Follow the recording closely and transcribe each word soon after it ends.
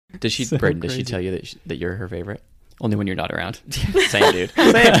Does she, So Braden, does she crazy. tell you that you're her favorite? Only when you're not around. Same, dude. Same.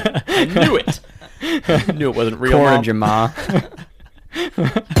 I knew it. I knew it wasn't real, Mom. Cornered your ma.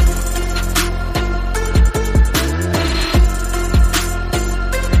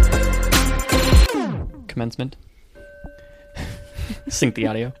 Commencement. Sync the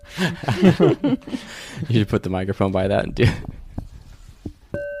audio. You should put the microphone by that and do.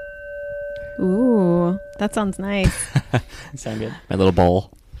 Ooh, that sounds nice. Sound good? My little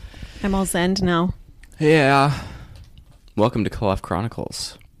bowl. I'm all zened now. Yeah. Welcome to Clough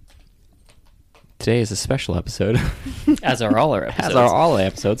Chronicles. Today is a special episode. As are all our episodes. As are all the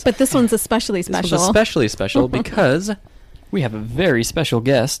episodes. But this one's especially This special. was especially special because We have a very special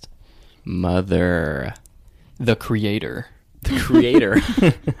guest. Mother, The creator. the creator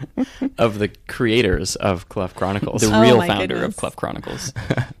of the creators of Clough Chronicles. The Oh real my founder goodness. of Clef Chronicles.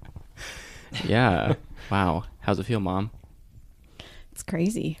 Yeah. Wow. How's it feel, Mom? It's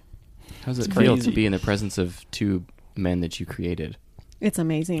crazy. How's it It's feel crazy. to be in the presence of two men that you created It's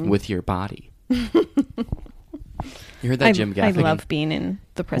amazing. with your body? You heard that I, Jim I Gaffigan? love being in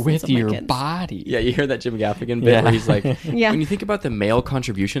the presence With of my your kids. body. Yeah, you heard that Jim Gaffigan bit Yeah. where he's like, Yeah. when you think about the male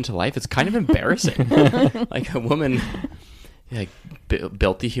contribution to life, it's kind of embarrassing. Like a woman like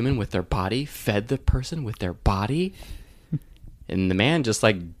built the human with their body, fed the person with their body, and the man just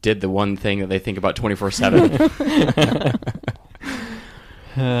like did the one thing that they think about 24/7.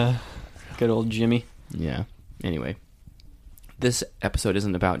 Good old Jimmy. Yeah. Anyway, this episode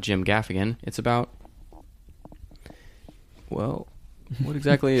isn't about Jim Gaffigan. It's about, well, what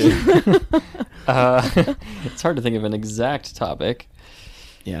exactly is It's hard to think of an exact topic.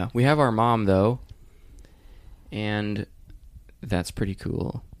 Yeah, we have our mom though, and that's pretty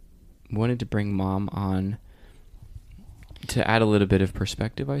cool. Wanted to bring Mom on to add a little bit of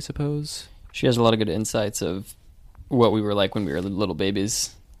perspective, I suppose. She has a lot of good insights of what we were like when we were little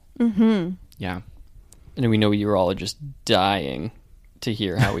babies. Mm-hmm. Yeah. And we know you were all just dying to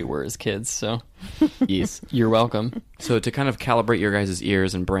hear how we were as kids, so Yes. you're welcome. So to kind of calibrate your guys'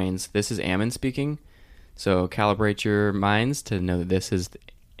 ears and brains, this is Ammon speaking. So calibrate your minds to know that this is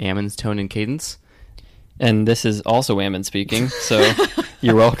Ammon's tone and cadence. And this is also Ammon speaking, so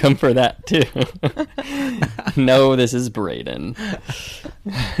you're welcome for that too. No, this is Braden.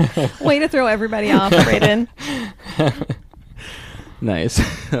 Way to throw everybody off, Braden. Nice.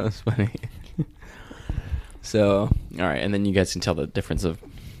 That was funny. So, all right, and then you guys can tell the difference of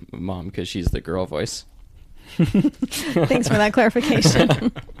Mom because she's the girl voice. Thanks for that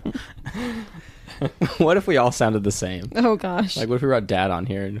clarification. What if we all sounded the same? Oh, gosh. Like, what if we brought Dad on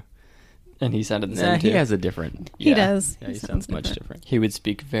here? And, And he sounded the same too. he has a different. He Yeah. does. Yeah, he sounds much different. He would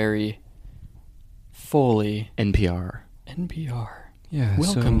speak very fully NPR. NPR. Yeah.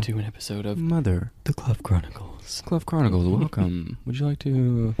 Welcome to an episode of Mother. The Clough Chronicles. Clough Chronicles. Welcome. Would you like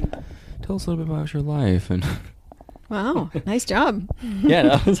to tell us a little bit about your life and? Wow. Nice job. Yeah,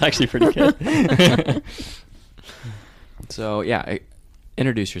 that was actually pretty good. So yeah,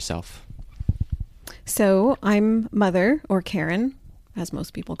 introduce yourself. So I'm Mother, or Karen, as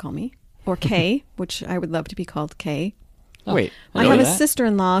most people call me, or Kay, which I would love to be called Kay. Oh, Wait, I know have a that.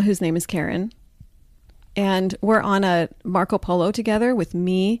 sister-in-law whose name is Karen, and we're on a Marco Polo together with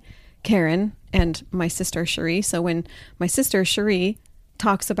me, Karen, and my sister Cherie. So when my sister Cherie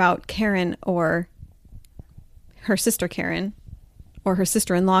talks about Karen or her sister Karen or her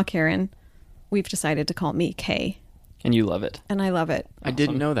sister-in-law Karen, we've decided to call me Kay, And you love it. and I love it. I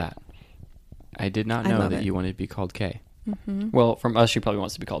didn't Awesome. know that. I did not I know love that it. you wanted to be called Kay. Well, from us, she probably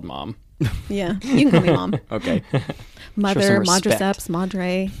wants to be called Mom. Yeah, you can call me Mom. Okay. Mother, some respect. Madraceps,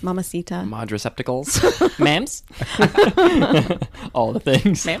 Madre, Mamacita. Madracepticals. Mams? All the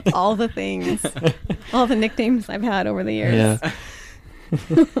things. All the things. All the nicknames I've had over the years.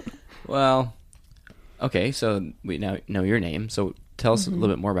 Yeah. Well, okay, so we now know your name. So tell us a little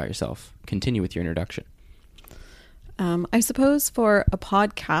bit more about yourself. Continue with your introduction. I suppose for a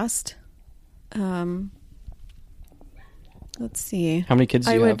podcast, let's see. How many kids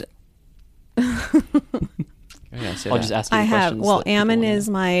do I you would. Yeah, say I'll that. just ask you I the have. questions Well, that people Ammon wanna is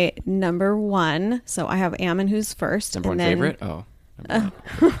know. my number one, so I have Ammon who's first. Number one and then, favorite? Oh. number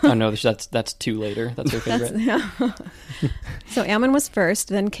one. Oh, no, that's two later. That's her favorite. Yeah. So Ammon was first,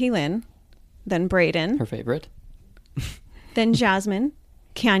 then Kaylin, then Braden, Her favorite. then Jasmine,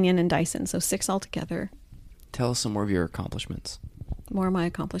 Canyon, and Dyson. So 6 altogether. Tell us some more of your accomplishments. More of my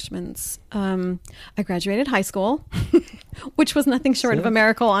accomplishments. I graduated high school, which was nothing short of a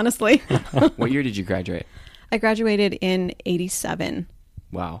miracle, honestly. What year did you graduate? I graduated in 87.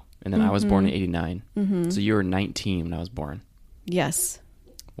 Wow. And then I was born in 89. So you were 19 when I was born. Yes.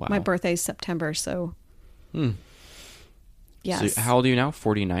 Wow. My birthday's September, so Hmm. Yes. So how old are you now?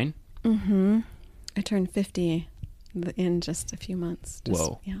 49? I turned 50 in just a few months.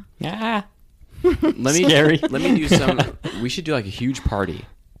 Whoa. Yeah. Ah. Let me Scary. Let me do some. We should do like a huge party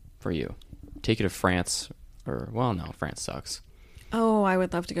for you. Take you to France, or well, no, France sucks. Oh, I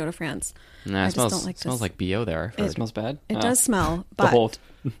would love to go to France. Nah, I it just smells don't like smells this. like BO there. I've It heard. smells bad. It Oh. does smell, The but whole,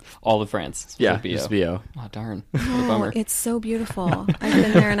 all of France. Smells Yeah, like BO. just BO. Oh, darn. What a oh, bummer. it's so beautiful. I've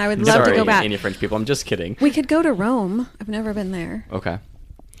been there, and I would love Sorry, to go back. any French people. I'm just kidding. We could go to Rome. I've never been there. Okay.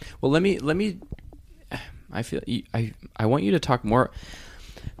 Well, let me. I feel I want you to talk more.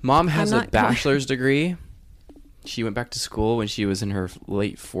 Mom has I'm a not bachelor's degree. She went back to school when she was in her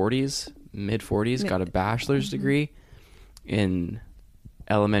late 40s, mid 40s. Got a bachelor's degree in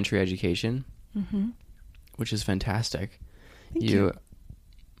elementary education, which is fantastic. Thank you.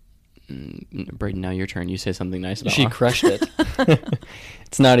 Braden, now your turn. You say something nice about She Mom. crushed it.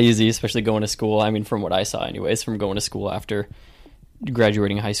 It's not easy, especially going to school. I mean, from what I saw anyways, from going to school after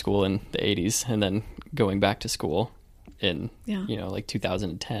graduating high school in the 80s and then going back to school in, Yeah. like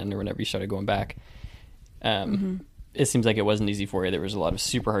 2010 or whenever you started going back. It seems like it wasn't easy for you. There was a lot of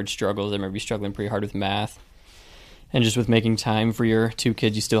super hard struggles. I remember you struggling pretty hard with math and just with making time for your 2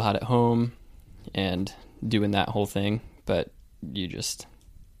 kids you still had at home and doing that whole thing. But you just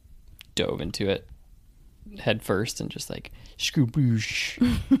dove into it head first and just like scoosh.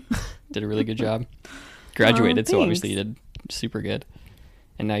 Did a really good job. Graduated, so obviously you did super good.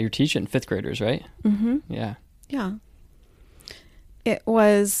 And now you're teaching 5th graders, right? Mm-hmm. Yeah. Yeah. It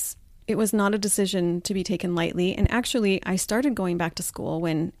was not a decision to be taken lightly. And actually, I started going back to school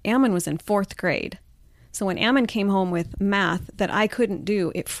when Ammon was in 4th grade. So when Ammon came home with math that I couldn't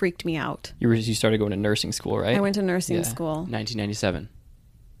do, it freaked me out. You started going to nursing school, right? I went to nursing Yeah. school. 1997.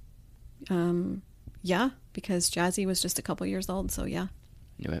 Yeah, because Jazzy was just a couple years old. So yeah.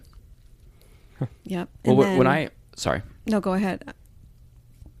 Knew it. Yep. Well, And when then- sorry. No, go ahead.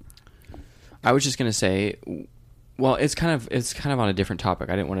 I was just gonna say, well, it's kind of on a different topic.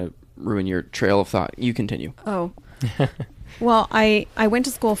 I didn't want to ruin your trail of thought. You continue. Oh. Well, I went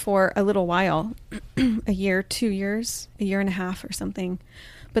to school for a little while, a year, 2 years, a year and a half or something.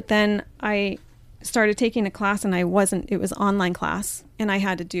 But then I started taking a class and it was online class and I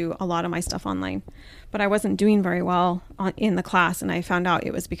had to do a lot of my stuff online. But I wasn't doing very well in the class and I found out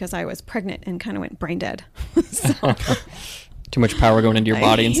it was because I was pregnant and kind of went brain dead. So, Too much power going into your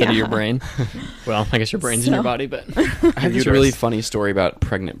body instead of your Yeah. brain. Well, I guess your brain's in your So- body, but I have this uterus. really funny story about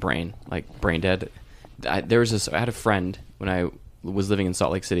pregnant brain, like brain dead. I had a friend when I was living in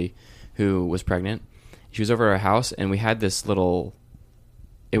Salt Lake City who was pregnant. She was over at our house and we had this little,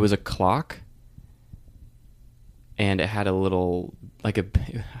 it was a clock and it had a little,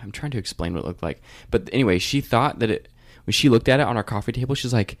 I'm trying to explain what it looked like. But anyway, she thought that when she looked at it on our coffee table,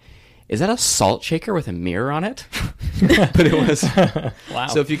 she's like, is that a salt shaker with a mirror on it? But it was. Wow.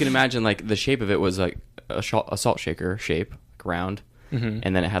 So if you can imagine, like the shape of it was like a salt shaker shape, like round, and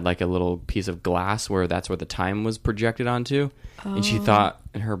then it had like a little piece of glass where that's where the time was projected onto. And she thought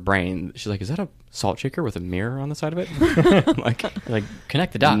in her brain, she's like, "Is that a salt shaker with a mirror on the side of it?" like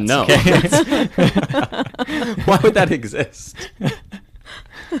connect the dots. No. Okay. Why would that exist?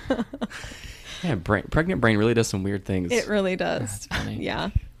 Yeah, pregnant brain really does some weird things. it really does. That's funny. Yeah.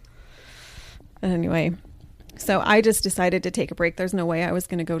 Anyway, so I just decided to take a break. There's no way I was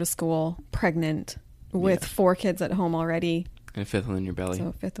going to go to school pregnant with 4 kids at home already. And a 5th one in your belly. So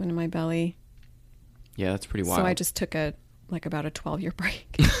a 5th one in my belly. Yeah, that's pretty wild. So I just took about a 12-year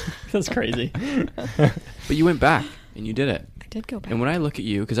break. That's crazy. But you went back and you did it. I did go back. And when I look at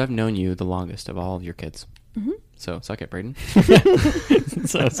you, because I've known you the longest of all of your kids, so suck it, Braden.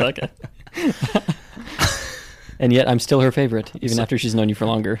 So suck it. And yet I'm still her favorite, even after she's known you for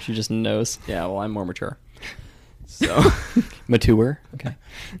longer. She just knows. Yeah, well, I'm more mature. So, Mature. Okay.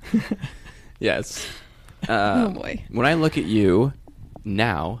 yes. Oh, boy. When I look at you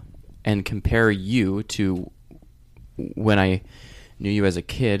now and compare you to when I knew you as a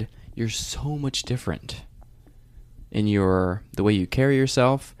kid, you're so much different in the way you carry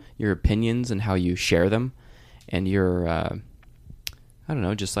yourself, your opinions and how you share them, and your, I don't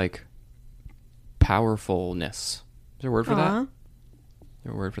know, just like powerfulness. Is there a word for that? Is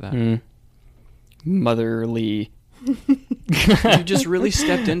there a word for that? Motherly. You just really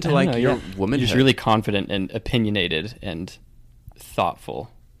stepped into I don't like know, your yeah. womanhood. You're just really confident and opinionated and thoughtful.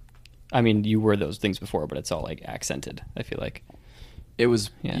 I mean, you were those things before, but it's all like accented, I feel like. It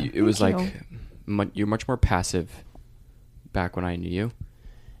was. Yeah. It was Thank like you're much more passive back when I knew you,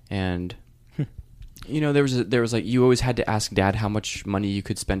 and there was like you always had to ask Dad how much money you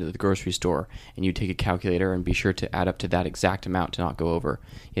could spend at the grocery store, and you take a calculator and be sure to add up to that exact amount to not go over.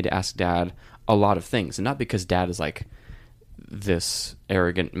 You had to ask Dad a lot of things, and not because Dad is like this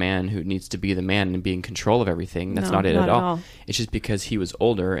arrogant man who needs to be the man and be in control of everything. That's No, not it not at at all. all. It's just because he was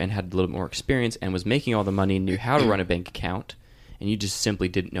older and had a little more experience and was making all the money and knew how to run a bank account, and you just simply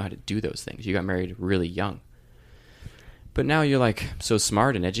didn't know how to do those things. You got married really young. But now you're like so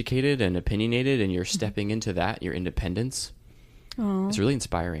smart and educated and opinionated, and you're stepping into that, your independence. Oh. It's really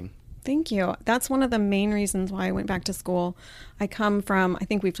inspiring. Thank you. That's one of the main reasons why I went back to school. I come from, I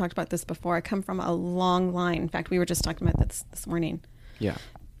think we've talked about this before, I come from a long line. In fact, we were just talking about this morning. Yeah.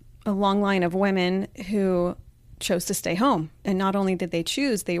 A long line of women who chose to stay home. And not only did they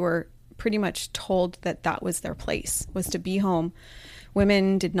choose, they were pretty much told that that was their place, was to be home.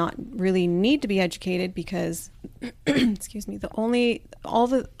 Women did not really need to be educated because, excuse me, all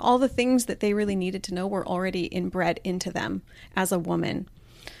the things that they really needed to know were already inbred into them as a woman.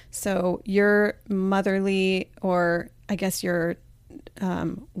 So your motherly, or I guess your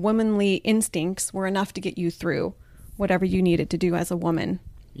womanly instincts were enough to get you through whatever you needed to do as a woman.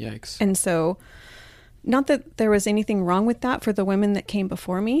 Yikes. And so, not that there was anything wrong with that for the women that came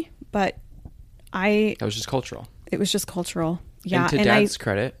before me, but That was just cultural. it was just cultural. Yeah. And to Dad's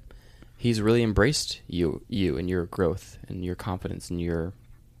credit, he's really embraced you and your growth and your confidence and your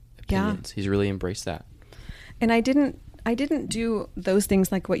opinions. He's really embraced that. And I didn't do those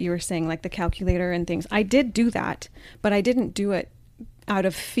things like what you were saying, like the calculator and things. I did do that, but I didn't do it out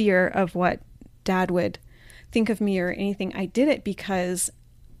of fear of what Dad would think of me or anything. I did it because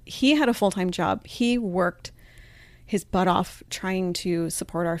he had a full-time job. He worked his butt off trying to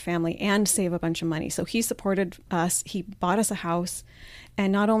support our family and save a bunch of money. So he supported us. He bought us a house.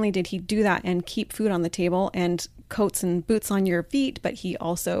 And not only did he do that and keep food on the table and coats and boots on your feet, but he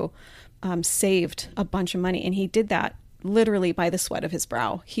also saved a bunch of money. And he did that literally by the sweat of his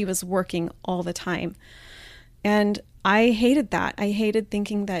brow. He was working all the time. And I hated that. I hated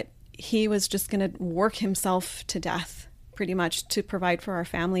thinking that he was just going to work himself to death pretty much to provide for our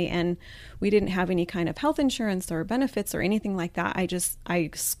family. And we didn't have any kind of health insurance or benefits or anything like that. I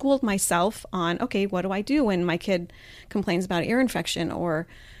schooled myself on, okay, what do I do when my kid complains about ear infection, or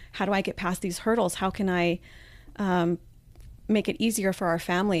how do I get past these hurdles? How can I make it easier for our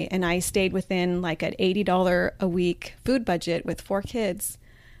family? And I stayed within like an $80 a week food budget with 4 kids.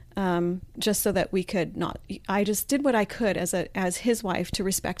 Just so that we could not, I just did what I could as his wife to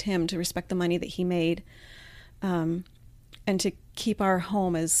respect him, to respect the money that he made, and to keep our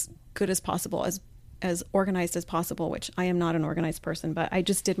home as good as possible, as organized as possible, which I am not an organized person, but I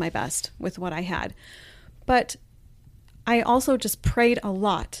just did my best with what I had. But I also just prayed a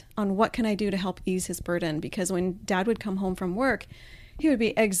lot on what can I do to help ease his burden, because when Dad would come home from work, he would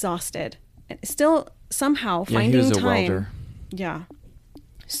be exhausted, and still somehow finding he was a time. welder. Yeah.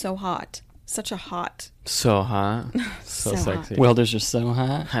 So hot. Such a hot. So hot. So So sexy. hot. Welders are so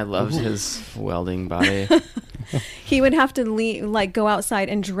hot. I loved his welding body. He would have to go outside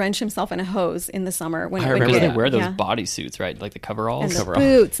and drench himself in a hose in the summer when I it would remember Because get, they wear those yeah. bodysuits, right? Like the and coveralls. the coveralls.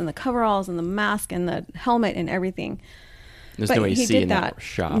 boots and the coveralls and the mask and the helmet and everything. There's But no way you he see did in that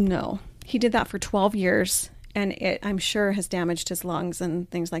shop. No, he did that for 12 years, and it, I'm sure, has damaged his lungs and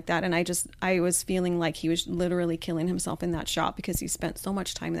things like that. And I was feeling like he was literally killing himself in that shop because he spent so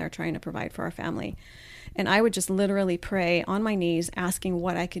much time there trying to provide for our family. And I would just literally pray on my knees, asking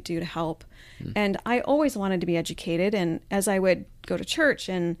what I could do to help. And I always wanted to be educated. And as I would go to church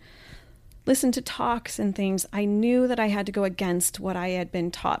and listen to talks and things, I knew that I had to go against what I had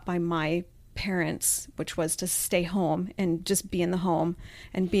been taught by my parents, which was to stay home and just be in the home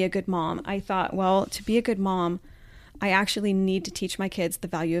and be a good mom. I thought, well, to be a good mom, I actually need to teach my kids the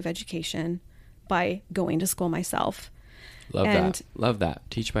value of education by going to school myself. Love And- that. Love that.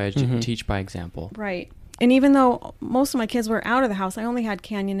 Teach by teach by example. Right. And even though most of my kids were out of the house, I only had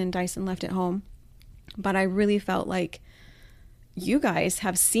Canyon and Dyson left at home. But I really felt like you guys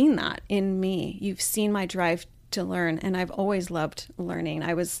have seen that in me. You've seen my drive to learn, and I've always loved learning.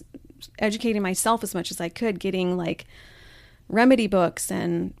 I was educating myself as much as I could, getting like remedy books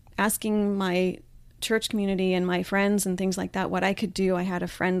and asking my church community and my friends and things like that what I could do. I had a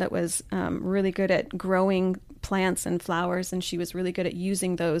friend that was really good at growing plants and flowers, and she was really good at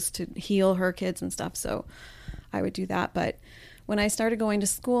using those to heal her kids and stuff. So I would do that. But when I started going to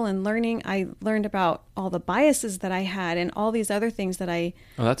school and learning, I learned about all the biases that I had and all these other things that I,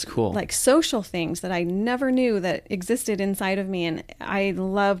 Oh, that's cool. like social things that I never knew that existed inside of me. And I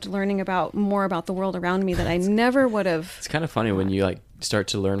loved learning more about the world around me that I never would have. It's kind of funny when you like start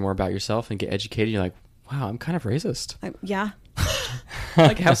to learn more about yourself and get educated. You're like, wow, I'm kind of racist. Yeah.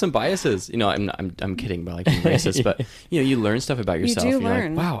 Like have some biases. You know, I'm kidding about like being racist, but you know, you learn stuff about yourself. do and you're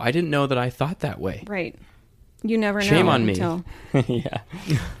learn. like, wow, I didn't know that I thought that way. Right. You never know. Shame on me. until Yeah.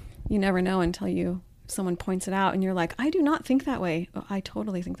 You never know until you someone points it out and you're like, I do not think that way. Oh, I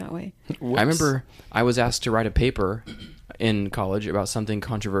totally think that way. Whoops. I remember I was asked to write a paper in college about something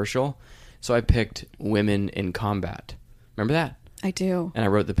controversial, so I picked women in combat. Remember that? I do. And I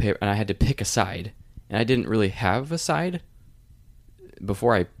wrote the paper, and I had to pick a side, and I didn't really have a side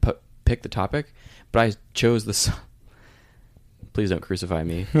before I picked the topic, but I chose the. Please don't crucify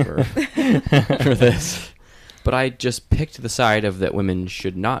me for for this. But I just picked the side of that women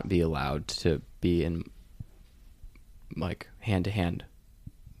should not be allowed to be in like hand-to-hand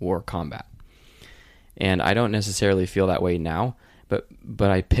war combat. And I don't necessarily feel that way now, but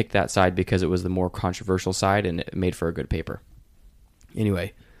I picked that side because it was the more controversial side and it made for a good paper.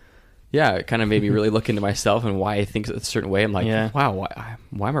 Anyway, yeah, it kind of made me really look into myself and why I think a certain way. I'm like, wow, why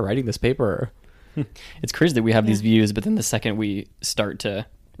am I writing this paper? It's crazy that we have these views, but then the second we start to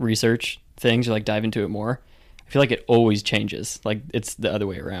research things or like dive into it more, I feel like it always changes. Like it's the other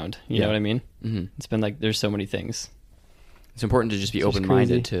way around. You know what I mean? Mm-hmm. It's been like there's so many things. It's important to just be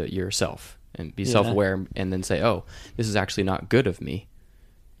open-minded to yourself and be self-aware, and then say, "Oh, this is actually not good of me,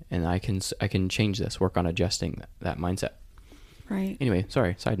 and I can change this. Work on adjusting that mindset." Right. Anyway,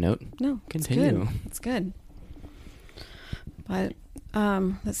 sorry. Side note. No, continue. It's good. But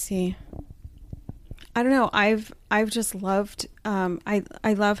let's see. I don't know. I've just loved. I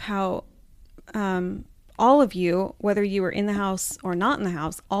love how all of you, whether you were in the house or not in the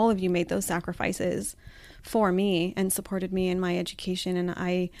house, all of you made those sacrifices for me and supported me in my education. And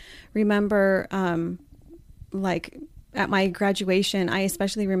I remember, like at my graduation, I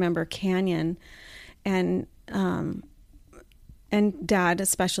especially remember Canyon and Dad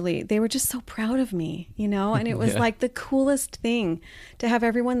especially. They were just so proud of me, you know, and it was like the coolest thing to have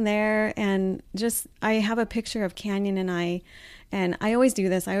everyone there. And just, I have a picture of Canyon and I always do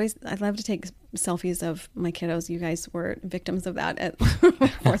this. I love to take selfies of my kiddos. You guys were victims of that at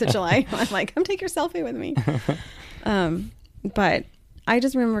 4th of July. I'm like, come take your selfie with me. But I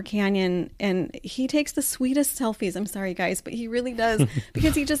just remember Canyon, and he takes the sweetest selfies. I'm sorry, guys, but he really does,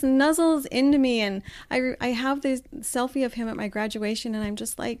 because he just nuzzles into me. And I have this selfie of him at my graduation, and I'm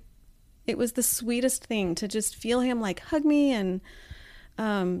just like, it was the sweetest thing to just feel him like hug me, and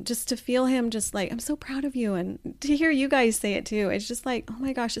just to feel him just like, I'm so proud of you. And to hear you guys say it too, it's just like, oh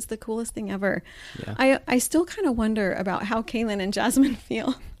my gosh, it's the coolest thing ever. Yeah. I still kind of wonder about how Kaylin and Jasmine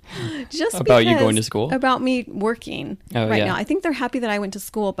feel. Just about you going to school? About me working now. I think they're happy that I went to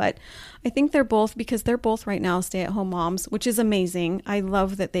school, but I think they're both right now stay-at-home moms, which is amazing. I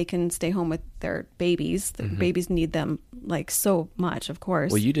love that they can stay home with their babies. Their babies need them like so much, of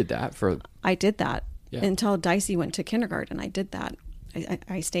course. Well, you did that I did that until Dicey went to kindergarten. I did that.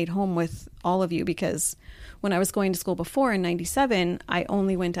 I stayed home with all of you because when I was going to school before in 97, I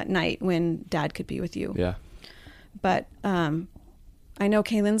only went at night when Dad could be with you. Yeah. But I know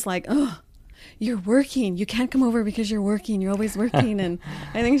Kaylin's like, oh, you're working. You can't come over because you're working. You're always working. And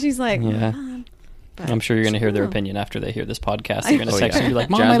I think she's like, Mom. But I'm sure you're going to hear their opinion after they hear this podcast. They're going to text you and be like,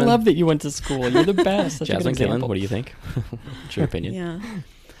 Mom, Jasmine, I love that you went to school. You're the best. Such Jasmine, Kaylin, what do you think? What's your opinion? Yeah.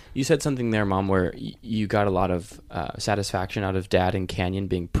 You said something there, Mom, where you got a lot of satisfaction out of Dad and Canyon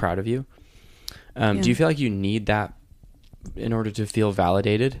being proud of you. Do you feel like you need that in order to feel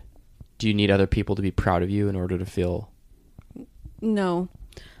validated? Do you need other people to be proud of you in order to feel... No,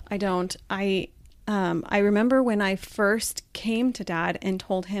 I don't. I remember when I first came to Dad and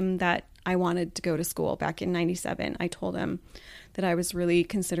told him that I wanted to go to school back in 97. I told him that I was really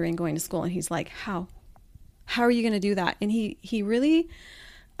considering going to school, and he's like, how are you going to do that? And he really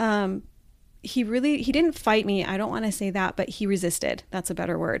didn't fight me. I don't want to say that, but he resisted. That's a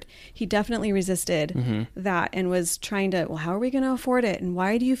better word. He definitely resisted that and was trying to, well, how are we going to afford it? And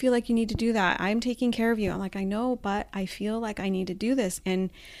why do you feel like you need to do that? I'm taking care of you. I'm like, I know, but I feel like I need to do this. And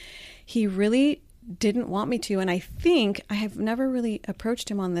he really didn't want me to. And I think I have never really approached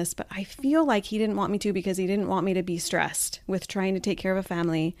him on this, but I feel like he didn't want me to because he didn't want me to be stressed with trying to take care of a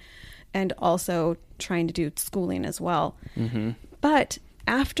family and also trying to do schooling as well. Mm-hmm. But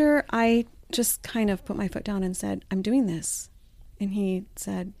after I just kind of put my foot down and said, I'm doing this. And he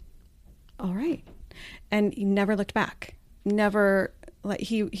said, all right. And he never looked back. Never, like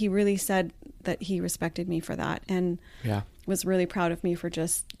he really said that he respected me for that and was really proud of me for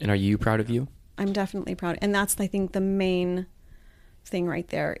just. And are you proud of you? I'm definitely proud. And that's, I think, the main thing right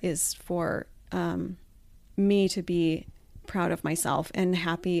there is for me to be proud of myself and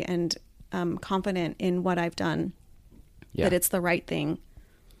happy and confident in what I've done, that it's the right thing.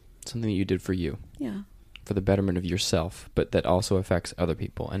 Something that you did for you. Yeah. For the betterment of yourself, but that also affects other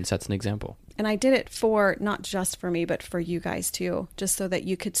people and sets an example. And I did it for, not just for me, but for you guys too, just so that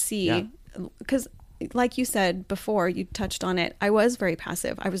you could see, because like you said before, you touched on it. I was very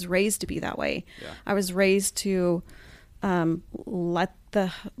passive. I was raised to be that way. Yeah. I was raised to let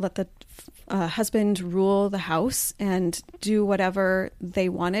the husband rule the house and do whatever they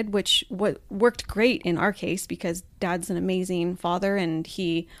wanted, which worked great in our case because Dad's an amazing father and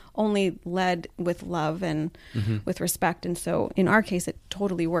he only led with love and with respect. And so in our case, it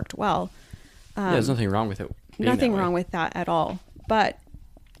totally worked well. There's nothing wrong with it. Nothing wrong with that at all. But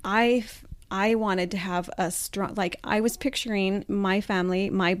I wanted to have a strong, like I was picturing my family,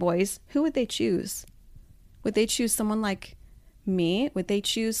 my boys, who would they choose? Would they choose someone like me? Would they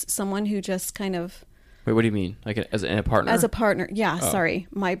choose someone who just kind of... Wait, what do you mean? Like as a partner? As a partner. Yeah, sorry.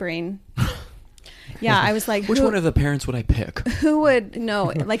 My brain. Yeah, I was like... Which one of the parents would I pick? Who would... No,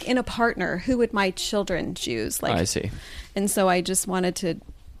 like in a partner, who would my children choose? Like, I see. And so I just wanted to...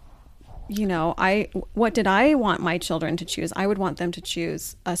 what did I want my children to choose? I would want them to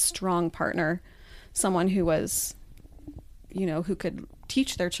choose a strong partner, someone who was, who could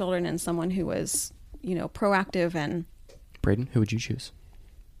teach their children and someone who was, proactive and... Braden, who would you choose?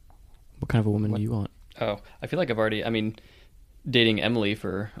 What kind of a woman do you want? Oh, I feel like dating Emily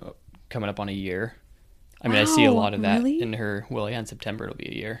for coming up on a year. I mean, I see a lot of that really? in her. Well, yeah, in September it'll be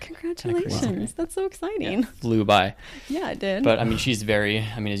a year. Congratulations. That's so exciting. Yeah, flew by. Yeah, it did. But I mean, she's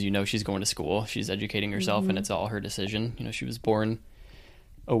as you know, she's going to school. She's educating herself and it's all her decision. She was born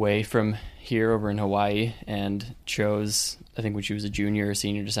away from here over in Hawaii and chose, I think when she was a junior or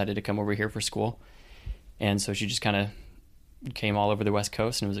senior, decided to come over here for school. And so she just kind of came all over the West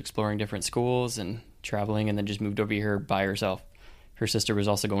Coast and was exploring different schools and traveling and then just moved over here by herself. Her sister was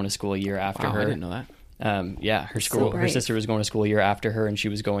also going to school a year after her. I didn't know that. Her sister was going to school a year after her and she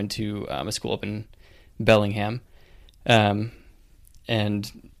was going to a school up in Bellingham. And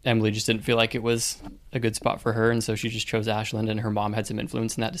Emily just didn't feel like it was a good spot for her. And so she just chose Ashland and her mom had some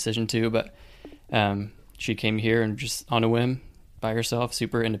influence in that decision too. But she came here and just on a whim by herself,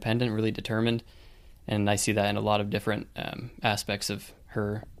 super independent, really determined. And I see that in a lot of different aspects of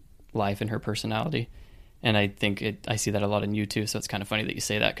her life and her personality. And I think I see that a lot in you too. So it's kind of funny that you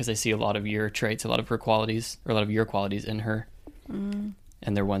say that because I see a lot of your traits, a lot of her qualities, or a lot of your qualities in her. And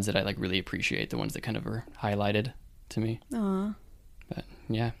they're ones that I like really appreciate, the ones that kind of are highlighted to me. Aw. But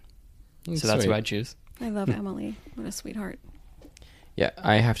yeah. So that's who I'd choose. I love Emily. What a sweetheart. Yeah,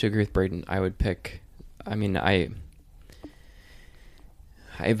 I have to agree with Braden. I would pick... I've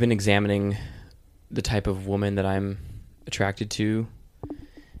been examining the type of woman that I'm attracted to.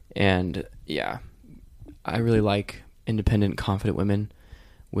 And yeah, I really like independent, confident women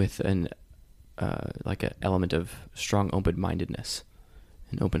with an element of strong open-mindedness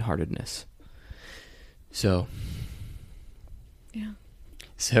and open-heartedness. So, yeah.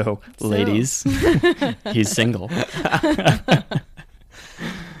 So, ladies, he's single.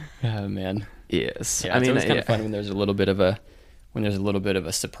 Oh man. Yes. Yeah, it's kind of fun when there's a little bit of a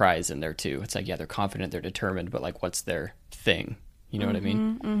surprise in there too. It's like, yeah, they're confident, they're determined, but like, what's their thing? You know what I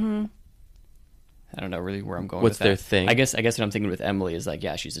mean? Mm-hmm. I don't know really where I'm going What's with that. their thing? I guess what I'm thinking with Emily is like,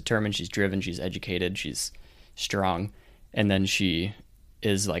 yeah, she's determined, she's driven, she's educated, she's strong, and then she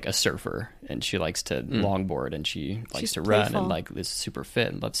is like a surfer and she likes to longboard and she likes She's to run playful. and like is super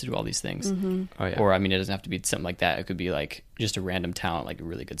fit and loves to do all these things. Mm-hmm. Oh, yeah. Or I mean, it doesn't have to be something like that. It could be like just a random talent, like a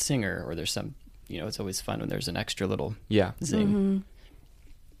really good singer, or there's some, it's always fun when there's an extra little Yeah. zing. Mm-hmm.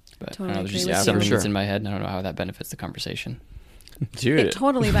 But Totally I don't know, there's agree just with you. something For that's sure. in my head and I don't know how that benefits the conversation. Dude. It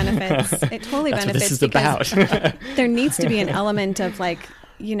totally benefits. It totally That's what benefits this is because about. there needs to be an element of like,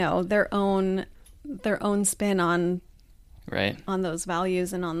 their own spin on Right. those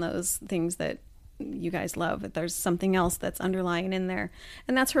values and on those things that you guys love. That there's something else that's underlying in there.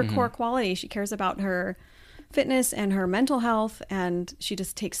 And that's her core quality. She cares about her fitness and her mental health and she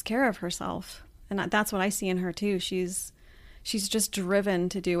just takes care of herself. And that's what I see in her too. She's just driven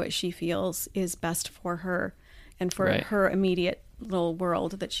to do what she feels is best for her and for Right. her immediate little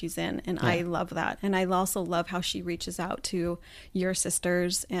world that she's in. And I love that. And I also love how she reaches out to your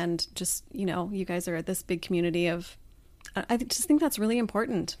sisters and just, you guys are this big community of, I just think that's really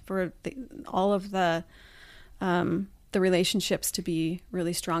important for all of the relationships to be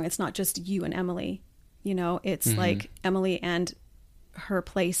really strong. It's not just you and Emily, it's like Emily and her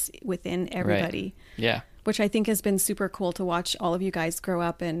place within everybody. Right. Yeah. Which I think has been super cool to watch all of you guys grow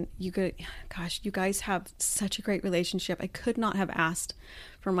up and you guys have such a great relationship. I could not have asked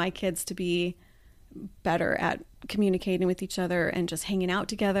for my kids to be better at communicating with each other and just hanging out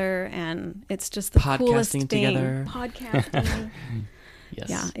together. And it's just the coolest thing. Together. Podcasting. Yes.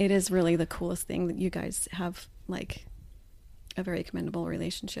 Yeah, it is really the coolest thing that you guys have, like a very commendable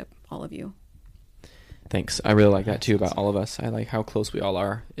relationship, all of you. Thanks. I really like that too about all of us. I like how close we all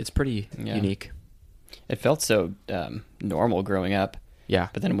are. It's pretty unique. It felt so normal growing up. Yeah.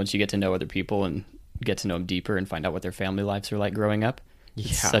 But then once you get to know other people and get to know them deeper and find out what their family lives are like growing up,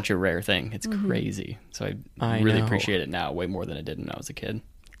 it's Yeah. such a rare thing. It's crazy. So I I really know. appreciate it now way more than I did when I was a kid.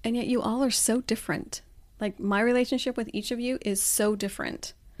 And yet you all are so different. Like my relationship with each of you is so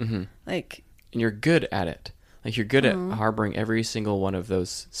different. Mm-hmm. Like, And you're good at it. Like you're good at harboring every single one of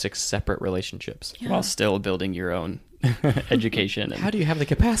those 6 separate relationships. yeah. While still building your own education. And How do you have the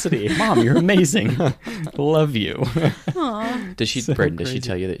capacity? Mom, you're amazing. Love you. Aw. Does she, So Braden, does she crazy.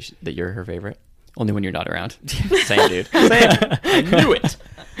 tell you that you're her favorite? Only when you're not around. Same, dude. Same. I knew it.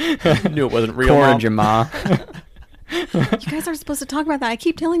 I knew it wasn't real. Cornered Mom. your ma. You guys are supposed to talk about that. I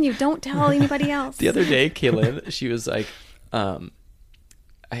keep telling you, don't tell anybody else. The other day, Kaylin, she was like, I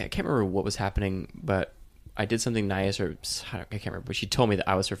can't remember what was happening, but I did something nice, or I can't remember. But she told me that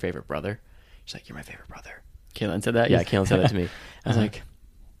I was her favorite brother. She's like, "You're my favorite brother." Kaylin said that? Yeah, Kaylin said that to me. I was like,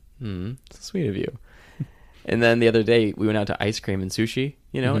 so sweet of you. And then the other day, we went out to ice cream and sushi,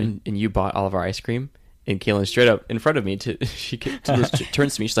 you know, and you bought all of our ice cream. And Kaylin straight up in front of me,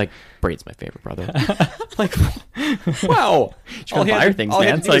 turns to me, she's like, "Braden's my favorite brother." Like, wow. She goes buy her things,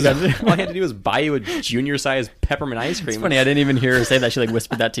 man. It's like- all I had to do was buy you a junior-sized peppermint ice cream. It's funny, I didn't even hear her say that. She like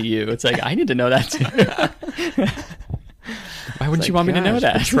whispered that to you. It's like, I need to know that too. Why wouldn't It's you like, want me to know gosh,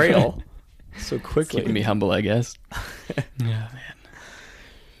 that? betrayal. So It's quickly. keeping me humble, I guess. Yeah, man.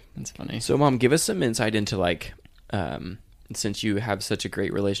 That's funny. So, Mom, give us some insight into, like, since you have such a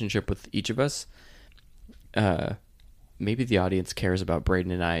great relationship with each of us, maybe the audience cares about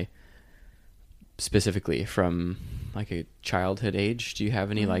Braden and I specifically from, like, a childhood age. Do you have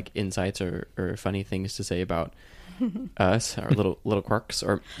any, like, insights or funny things to say about us, our little quirks?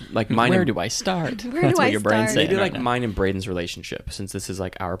 Or, like, mine Where and, do I start? Where That's do what I your brain's start? saying maybe, right like, now. mine and Braden's relationship, since this is,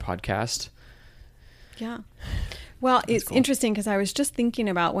 like, our podcast. Yeah. Well, it's cool. interesting because I was just thinking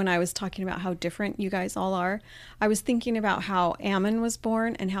about when I was talking about how different you guys all are. I was thinking about how Ammon was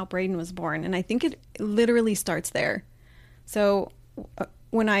born and how Braden was born. And I think it literally starts there. So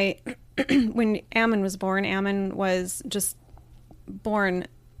when Ammon was born, Ammon was just born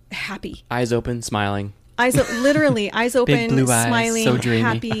happy. Eyes open, smiling. Literally eyes open, blue eyes, smiling, so dreamy.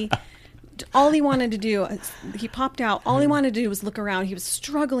 happy. All he wanted to do, he popped out. All he wanted to do was look around. He was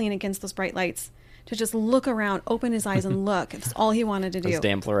struggling against those bright lights to just look around, open his eyes and look. It's all he wanted to Those do.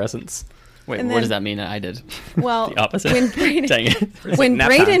 damn fluorescents. Wait, And what then- does that mean? I did. Well, the opposite. when Braden, Dang it. when nap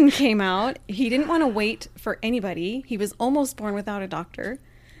Braden came out, he didn't want to wait for anybody. He was almost born without a doctor.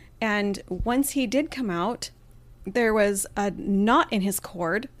 And once he did come out, there was a knot in his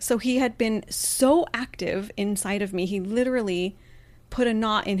cord. So he had been so active inside of me. He literally put a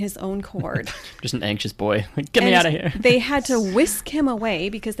knot in his own cord. Just an anxious boy. Like, get me And out of here. They had to whisk him away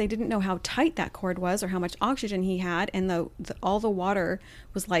because they didn't know how tight that cord was or how much oxygen he had. And all the water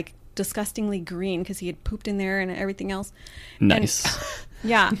was like disgustingly green because he had pooped in there and everything else. Nice. And,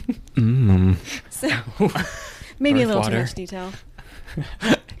 yeah. So maybe a Earth little water. too much detail.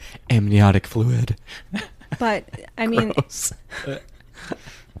 Amniotic fluid. But I mean, Gross.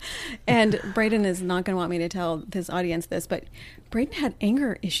 and Braden is not going to want me to tell his audience this, but Braden had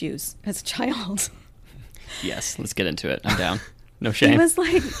anger issues as a child. Yes, let's get into it. I'm down. No He shame. was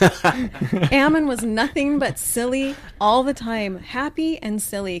like, Ammon was nothing but silly all the time, happy and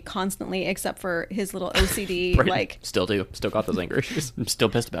silly constantly, except for his little OCD. Braden, Like, still got those anger issues. I'm still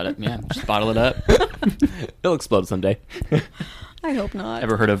pissed about it. Yeah, just bottle it up. It'll explode someday. I hope not.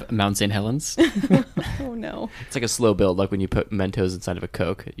 Ever heard of Mount St. Helens? Oh no. It's like a slow build, like when you put Mentos inside of a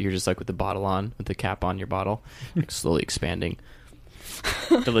Coke. You're just like with the bottle on, with the cap on your bottle, like slowly expanding.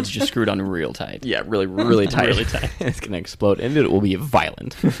 The lid's just screwed on real tight. Yeah, really, really tight. Really tight. It's gonna explode, and it will be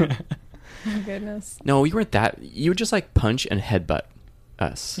violent. Oh goodness. No, you weren't that. You would just like punch and headbutt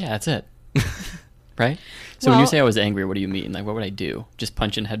us. Yeah, that's it. Right? So when you Well- say I was angry, what do you mean? Like, what would I do? Just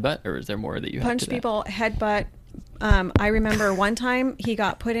punch and headbutt? Or is there more that you have Punch to that? people, headbutt. I remember one time he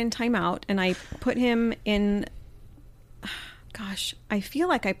got put in timeout, and I put him in. Gosh, I feel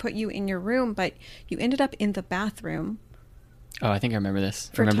like I put you in your room, but you ended up in the bathroom Oh, I think I remember this.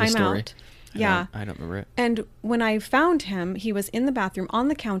 I for remember the story. timeout. Yeah. I don't remember it. And when I found him, he was in the bathroom on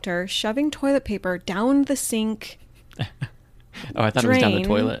the counter, shoving toilet paper down the sink Oh, I thought drain. it was down the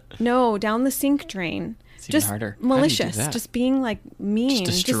toilet. No, down the sink drain. It's even Just harder. How do you do malicious, that? just being like mean,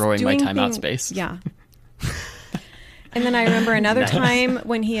 Just destroying my doing timeout space. Yeah. And then I remember another Nice. time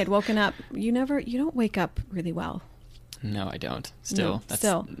when he had woken up. You don't wake up really well. No, I don't. Still, No, that's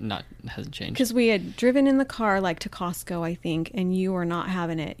still. not hasn't changed. Because we had driven in the car like to Costco, I think, and you were not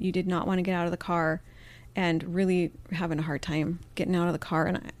having it. You did not want to get out of the car and really having a hard time getting out of the car.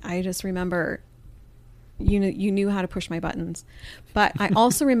 And I just remember you knew how to push my buttons. But I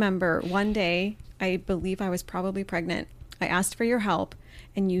also remember one day, I believe I was probably pregnant. I asked for your help,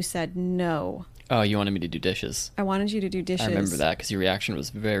 and you said no. Oh, you wanted me to do dishes. I wanted you to do dishes. I remember that because your reaction was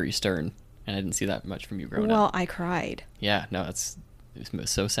very stern, and I didn't see that much from you growing Well, up. I cried. Yeah, no, it was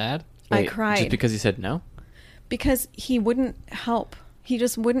so sad. I cried. Just because he said no? Because he wouldn't help. He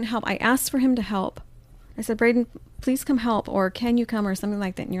just wouldn't help. I asked for him to help. I said, Braden, please come help, or can you come, or something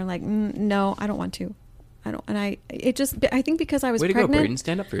like that. And you're like, no, I don't want to. I don't. And I think because I was Way to pregnant. go, Braden.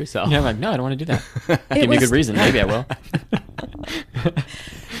 Stand up for yourself. Yeah, I'm like, no, I don't want to do that. It Give me a was- good reason. Maybe I will.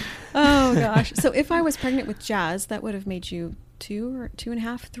 Oh gosh. So if I was pregnant with Jazz, that would have made you 2 or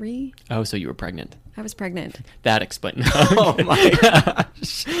 2.5, 3. Oh, so you were pregnant. I was pregnant. That explains. Oh my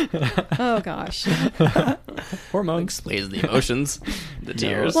gosh. Oh gosh. Hormones. Explains the emotions, the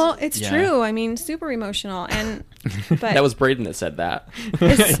tears. Well, it's Yeah. true. I mean, super emotional. And but That was Braden that said that.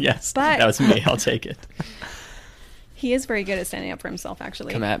 Yes, but- that was me. I'll take it. he is very good at standing up for himself,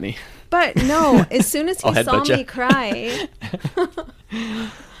 actually. Come at me. But no, as soon as I'll he saw headbutt ya. me cry,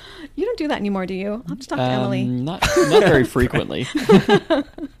 you don't do that anymore, do you? I'll just talk to Emily. Not very frequently.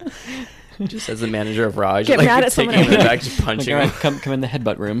 Just as the manager of Raj, Get like, mad at taking someone him in the else. back, just punching Like, him. all right, come in the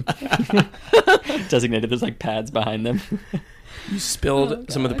headbutt room. Designated. There's like pads behind them. You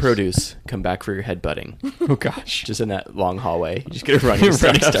spilled some of the gosh. produce. Come back for your headbutting. Oh gosh. Just in that long hallway. You just get a running Running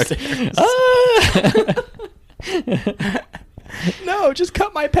start start. upstairs. Ah! No, just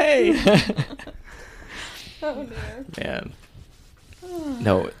cut my pay. Oh dear. Man.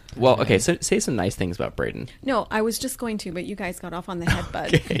 No. Well, okay, so say some nice things about Braden. No, I was just going to, but you guys got off on the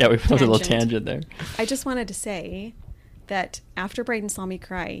headbutt. Yeah, we put a little Tangent. tangent there. I just wanted to say that after Braden saw me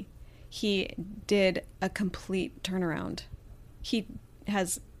cry, he did a complete turnaround. He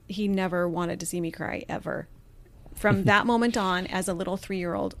never wanted to see me cry ever. From that moment on, as a little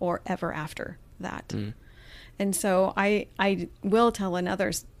 3-year-old, or ever after that. And so I will tell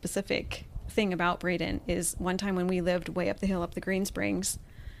another specific thing about Braden is one time when we lived way up the hill up the Green Springs,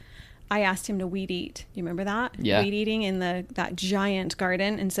 I asked him to weed eat. You remember that? Yeah. Weed eating in that giant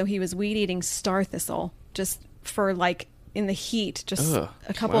garden. And so he was weed eating star thistle just for like in the heat, just Ugh.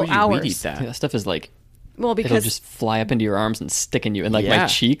 a couple Why would you hours. weed eat that? That stuff is like, Well, it'll because just fly up into your arms and stick in you. And like my Yeah.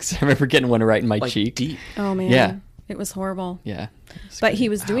 cheeks, I remember getting one right in my Like cheek. deep. oh man, Yeah. it was horrible. Yeah. But he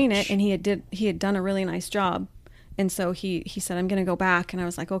was doing Ouch. it, and he had done a really nice job, and so he said, "I'm going to go back," and I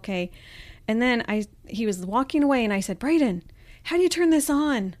was like, "Okay." And then he was walking away, and I said, "Braden, how do you turn this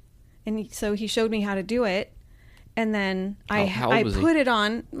on?" And so he showed me how to do it, and then How old I was he? put it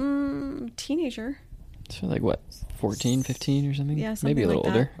on. Teenager. So like what, 14, 15 or something? Yeah, Maybe a something little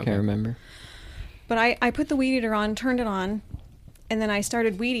like older. that. Can't remember. But I put the weed eater on, turned it on, and then I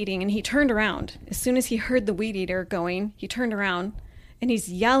started weed eating, and he turned around. As soon as he heard the weed eater going, he turned around, and he's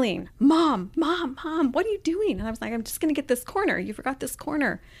yelling, "Mom, Mom, Mom, what are you doing?" And I was like, "I'm just going to get this corner. You forgot this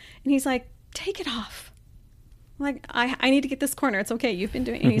corner." And he's like, "Take it off." I'm like, I need to get this corner. It's okay. You've been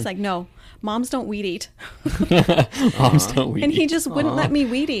doing it. And he's like, "No, moms don't weed eat." Moms don't weed. And he just wouldn't let me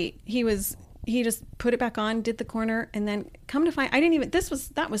weed eat. He just put it back on, did the corner, and then come to find,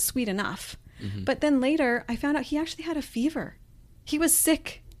 that was sweet enough. But then later I found out he actually had a fever. He was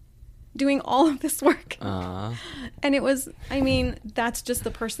sick doing all of this work. And it was, that's just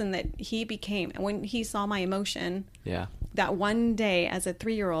the person that he became. And when he saw my emotion Yeah. that one day as a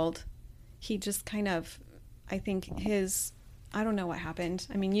 3-year-old, he just kind of, I think I don't know what happened.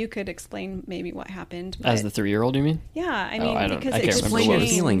 You could explain maybe what happened. As but- the 3-year-old, you mean? yeah, I don't- because I it can't just remember Explain what your was-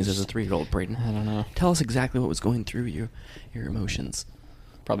 feelings as a 3-year-old, Braden. I don't know. Tell us exactly what was going through your emotions.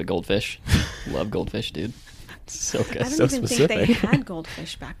 Probably goldfish. Love goldfish, dude. So good. I don't so even think they specific. had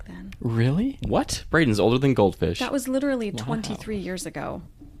goldfish back then. Really? What? Braden's older than goldfish. That was literally Wow. 23 years ago.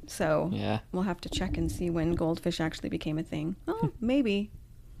 So Yeah. we'll have to check and see when goldfish actually became a thing. Oh, maybe.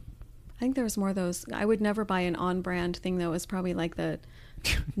 I think there was more of those. I would never buy an on-brand thing that was probably like the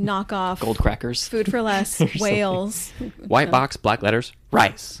knockoff Gold crackers. food for less whales. White box, black letters,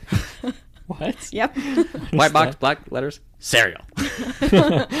 rice. What? Yep. White box, that? black letters, cereal.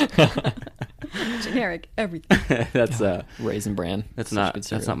 Generic everything. That's Raisin Bran. that's Such not good that's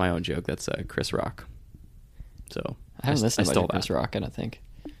cereal. not my own joke. That's Chris Rock. So I haven't listened to stole Chris that. Rock, I don't think.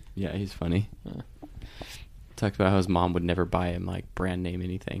 Yeah, he's funny. Uh. Talked about how his mom would never buy him like brand name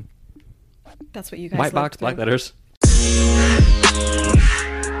anything. That's what you guys White box, lived black through. letters.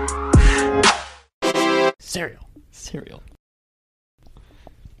 Cereal. Cereal.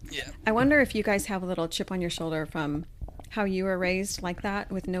 I wonder if you guys have a little chip on your shoulder from how you were raised like that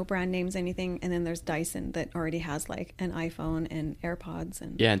with no brand names, anything, and then there's Dyson that already has like an iPhone and AirPods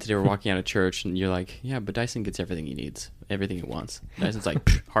and Yeah, and today we're walking out of church, and you're like, yeah, but Dyson gets everything he needs, everything he wants. Dyson's like,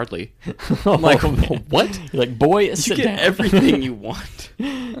 "Pfft, hardly. I'm like, what? You're like, boy, You sit get down. everything you want.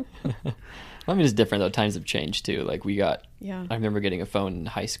 I mean, it's different though. Times have changed too. Like we got, yeah. I remember getting a phone in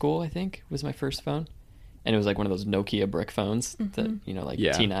high school. I think was my first phone, and it was like one of those Nokia brick phones that like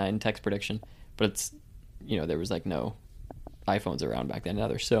Yeah. T9 text prediction. But it's there was like no iPhones around back then. Now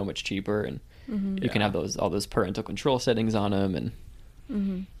they're so much cheaper, and you can Yeah. have all those parental control settings on them,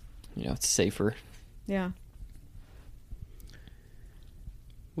 and it's safer. Yeah.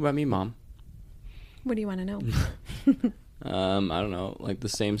 What about me, Mom? What do you want to know? I don't know, like the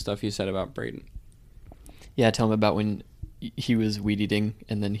same stuff you said about Braden. Yeah, tell him about when he was weed eating,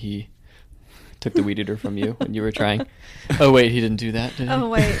 and then he took the weed eater from you when you were trying. Oh wait, he didn't do that, did he? Oh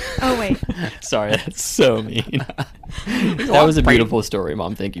wait. Sorry, that's so mean. That was a beautiful story,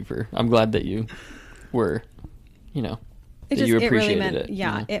 Mom. Thank you I'm glad that you were, that you It really appreciated meant, it.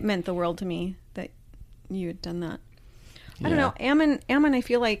 yeah, it meant the world to me that you had done that. I don't Yeah. know. Ammon, I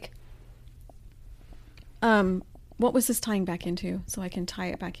feel like, what was this tying back into? So I can tie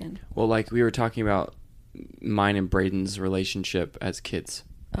it back in. Well, like we were talking about mine and Braden's relationship as kids.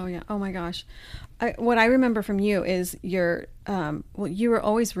 Oh yeah. Oh my gosh. What I remember from you is you were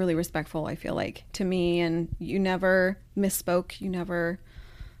always really respectful, I feel like, to me, and you never misspoke. You never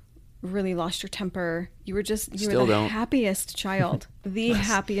really lost your temper. You were Still the don't. happiest child, the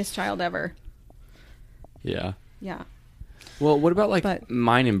happiest child ever. Yeah. Yeah. Well, what about like But-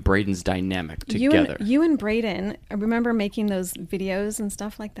 mine and Braden's dynamic together? You and Braden, I remember making those videos and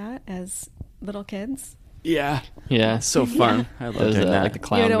stuff like that as little kids. Yeah. Yeah. So fun. I love Those, doing that. like the You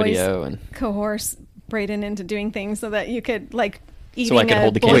clown would always video, and coerce Braden into doing things so that you could like eating So I could a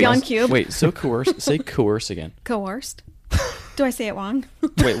hold the bouillon candles. cube. Wait, so say coerce again. Coerced. Do I say it wrong?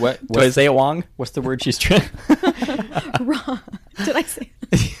 wait, what? Do I say it wrong? What's the word she's trying? Wrong. Did I say?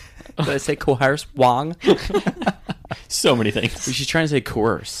 Did I say coerce wrong? So many things. She's trying to say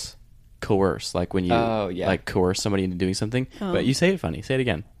coerce. Coerce, like when you like coerce somebody into doing something. Oh. But you say it funny. Say it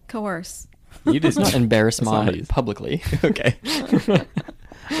again. Coerce. You just Not embarrass That's Mom not how you- publicly. Okay.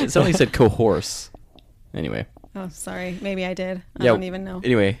 It only said coerce. Anyway. Oh, sorry. Maybe I did. I Yeah, don't even know.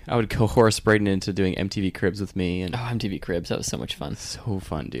 Anyway, I would coerce Braden into doing MTV Cribs with me, and Oh, MTV Cribs. That was so much fun. so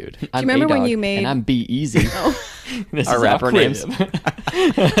fun, dude. I'm remember when A-Dog, you made- And I'm Be Easy. Oh. This Our is rapper awkward. names.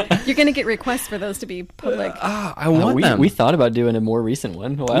 You're going to get requests for those to be public. I want them. we thought about doing a more recent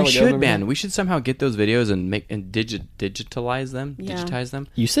one a while ago. We should, remember man. that? We should somehow get those videos and digitalize them. Yeah. Digitize them.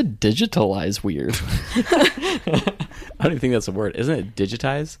 You said digitalize weird. I don't even think that's a word. Isn't it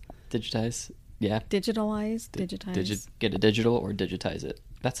digitize? Digitize. Yeah. Digitalize, digitize. Get a digital or digitize it.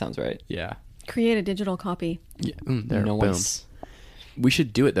 That sounds right. Yeah. Create a digital copy. Yeah. There. No Boom. one's. We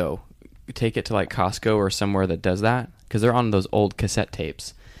should do it though. Take it to like Costco or somewhere that does that, because they're on those old cassette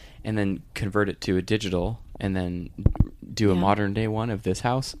tapes, and then convert it to a digital, and then do a Yeah. modern day one of this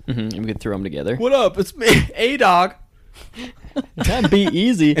house. And we could throw them together. What up? It's me, A-Dog. That'd be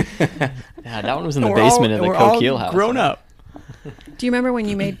easy. Yeah, that one was in the We're basement all- of the we're all Coquille house. Grown up. Do you remember when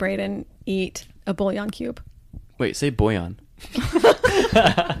you made Braden eat a bouillon cube? Wait, say bouillon.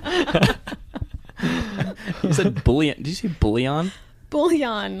 You said bouillon. Did you say bouillon?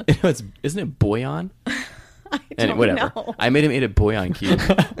 Bouillon. Isn't it bouillon? I And don't whatever. know. I made him eat a bouillon cube.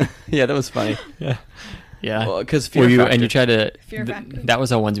 Yeah, that was funny. Yeah. Well, because Were you, and you tried to. Fear Factor. That was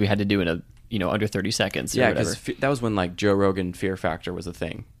the ones we had to do in a under 30 seconds. Or Yeah, whatever. because that was when like Joe Rogan Fear Factor was a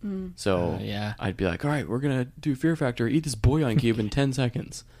thing. So yeah. I'd be like, all right, we're gonna do Fear Factor. Eat this bouillon cube in 10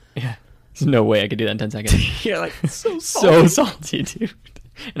 seconds. Yeah. There's no way I could do that in 10 seconds. You're like so So salty, dude.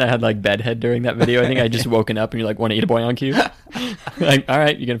 And I had like bedhead during that video. I think I just woken up and you're like, want to eat a bouillon cube? Like, all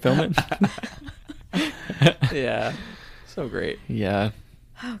right, you gonna film it? Yeah, so great. Yeah.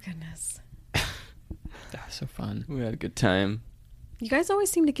 Oh, goodness. That was so fun. We had a good time. You guys always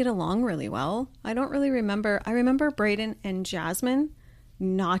seem to get along really well. I don't really remember. I remember Braden and Jasmine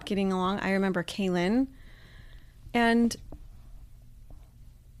not getting along. I remember Kaylin. And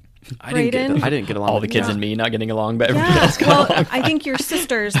I didn't get along. All with the kids Yeah. and me not getting along, but everybody yeah, else got well, along. I think your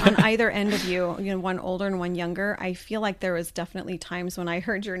sisters on either end of you, one older and one younger, I feel like there was definitely times when I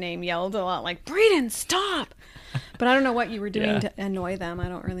heard your name yelled a lot, like, Braden, stop! But I don't know what you were doing Yeah. to annoy them. I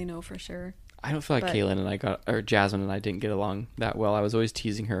don't really know for sure. I don't feel like But- Kaylin and Jasmine and I didn't get along that well. I was always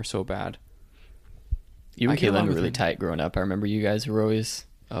teasing her so bad. You I and get along Caitlin were with really him. tight growing up. I remember you guys were always.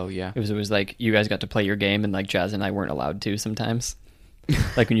 Oh yeah. It was like you guys got to play your game, and like Jazz and I weren't allowed to sometimes.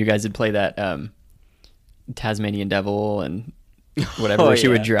 Like when you guys would play that Tasmanian Devil and whatever, Oh, where she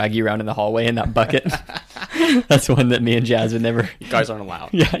would yeah. drag you around in the hallway in that bucket. That's one that me and Jazz would never. You guys aren't allowed.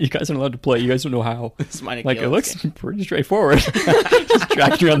 Yeah, you guys aren't allowed to play. You guys don't know how. It's mine. Like, it looks pretty straightforward. Just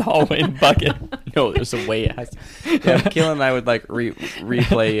dragging around the hallway in a bucket. No, there's a way it has to. Yeah, Keelan and I would like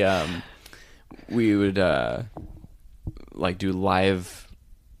replay. We would like do live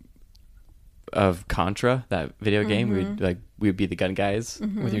of Contra, that video game. We would be the gun guys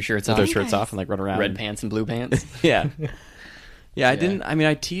With your shirts with off. our shirts off and like run around. Red pants and blue pants. Yeah. Yeah,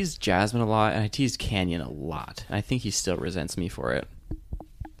 I teased Jasmine a lot, and I teased Canyon a lot. And I think he still resents me for it.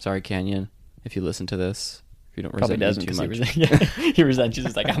 Sorry, Canyon, if you listen to this. If you don't Probably resent doesn't me too because much. he resents you.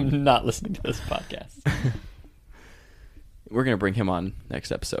 He's like, I'm not listening to this podcast. We're going to bring him on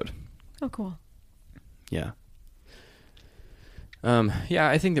next episode. Oh, cool. Yeah. Yeah,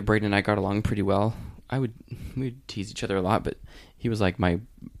 I think that Braden and I got along pretty well. We'd tease each other a lot, but he was like my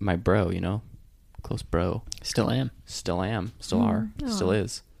bro, you know? Close bro. Still am. Still am. Still are. Oh. Still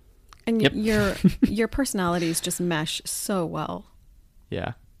is. And Yep. your personalities just mesh so well.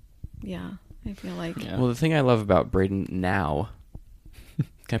 Yeah. Yeah, I feel like. Yeah. Well, the thing I love about Braden now... Can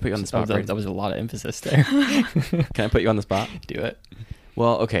I put you on the spot, Braden? That was a lot of emphasis there. Can I put you on the spot? Do it.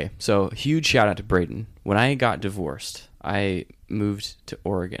 Well, okay. So, huge shout out to Braden. When I got divorced, I moved to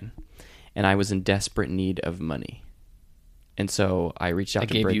Oregon, and I was in desperate need of money. And so I reached out I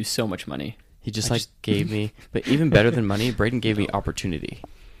to gave Braden. you so much money. He just gave me, but even better than money, Braden gave me opportunity.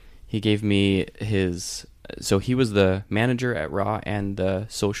 He gave me so he was the manager at Raw and the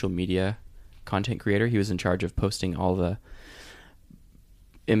social media content creator. He was in charge of posting all the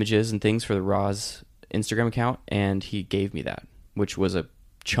images and things for the Raw's Instagram account, and he gave me that, which was a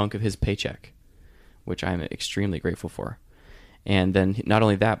chunk of his paycheck, which I'm extremely grateful for. And then not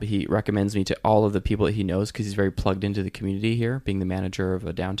only that, but he recommends me to all of the people that he knows because he's very plugged into the community here, being the manager of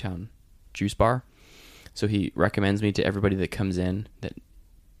a downtown juice bar. So he recommends me to everybody that comes in that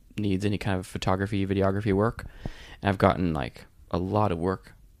needs any kind of photography, videography work. And I've gotten like a lot of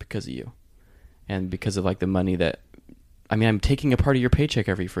work because of you. And because of like the money that, I'm taking a part of your paycheck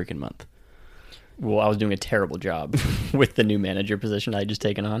every freaking month. Well, I was doing a terrible job with the new manager position I had just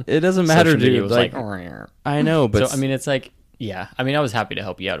taken on. It doesn't matter, Social media dude. was Like, like I know, but so, it's like, yeah. I was happy to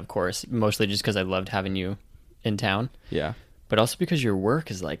help you out, of course, mostly just because I loved having you in town. yeah. But also because your work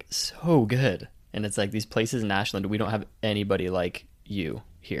is like so good. And it's like these places in Ashland, we don't have anybody like you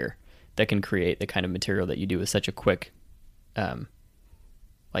here that can create the kind of material that you do with such a quick,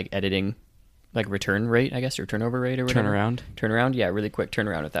 like editing, like return rate, I guess, or turnover rate or whatever. Turnaround. Yeah, really quick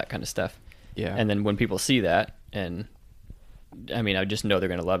turnaround with that kind of stuff. Yeah. And then when people see that, and I just know they're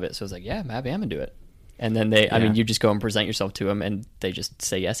going to love it. So it's like, yeah, I'm happy I'm going to do it. And then you just go and present yourself to them, and they just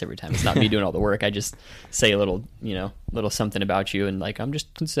say yes every time. It's not me doing all the work. I just say a little something about you, and like, I'm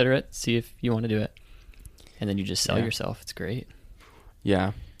just consider it, see if you want to do it. And then you just sell yourself. It's great.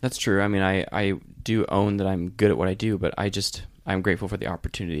 Yeah, that's true. I do own that I'm good at what I do, but I'm grateful for the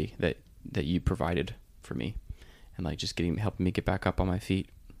opportunity that you provided for me, and like just helping me get back up on my feet,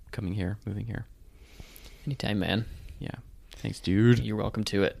 moving here. Anytime, man. Yeah. Thanks, dude. You're welcome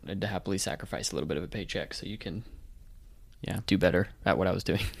to it. I'd happily sacrifice a little bit of a paycheck so you can do better at what I was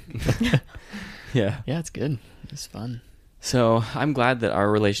doing. Yeah. Yeah, it's good. It's fun. So I'm glad that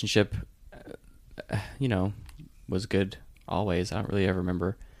our relationship, was good always. I don't really ever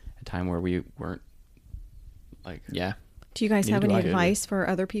remember a time where we weren't like... Yeah. Do you guys Neither have do any I. advice for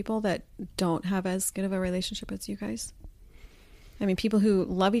other people that don't have as good of a relationship as you guys? People who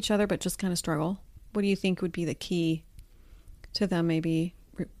love each other but just kind of struggle. What do you think would be the key to them maybe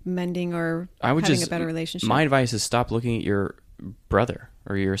mending or having a better relationship? My advice is stop looking at your brother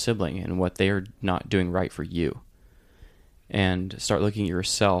or your sibling and what they are not doing right for you, and start looking at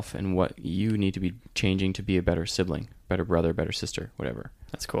yourself and what you need to be changing to be a better sibling, better brother, better sister, whatever.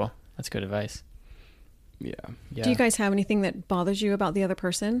 That's cool. That's good advice. Yeah. Yeah. Do you guys have anything that bothers you about the other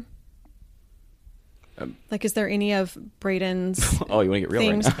person? Like, is there any of Braden's Oh, you want to get real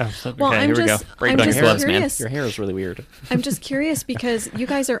things? right now? Okay, Well, I'm here we just, go. I'm Braden just gloves, man. curious. Your hair is really weird. I'm just curious because you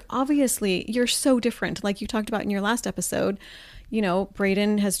guys are you're so different. Like you talked about in your last episode,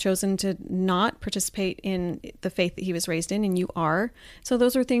 Braden has chosen to not participate in the faith that he was raised in, and you are. So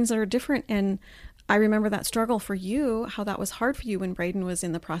those are things that are different. And I remember that struggle for you, how that was hard for you when Braden was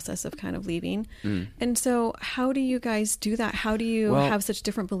in the process of kind of leaving. And so how do you guys do that? How do you have such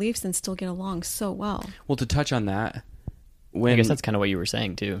different beliefs and still get along so well? Well, to touch on that, I guess that's kind of what you were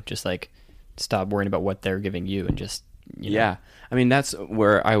saying too. Just like stop worrying about what they're giving you and just, Yeah. That's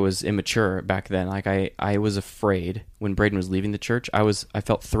where I was immature back then. Like I was afraid when Braden was leaving the church. I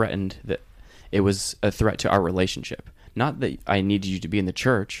felt threatened that it was a threat to our relationship. Not that I needed you to be in the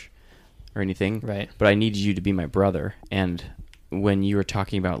church or anything, right? But I needed you to be my brother. And when you were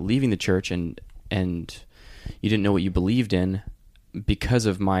talking about leaving the church and you didn't know what you believed in because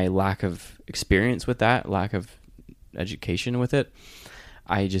of my lack of experience with that, lack of education with it.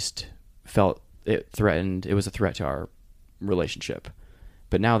 I just felt it was a threat to our relationship.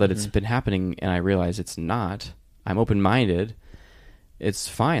 But now that it's been happening and I realize it's not, I'm open-minded. It's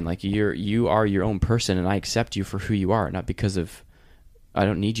fine. Like you are your own person, and I accept you for who you are, not because of, I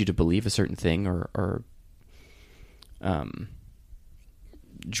don't need you to believe a certain thing or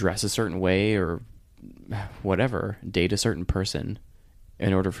dress a certain way or whatever, date a certain person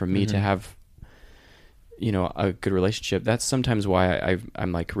in order for me to have, you know, a good relationship. That's sometimes why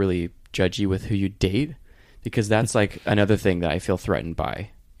I'm like really judgy with who you date, because that's like another thing that I feel threatened by.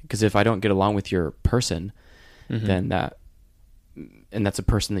 Because if I don't get along with your person, then that's a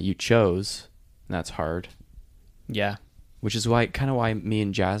person that you chose, and that's hard. Yeah. Which is why me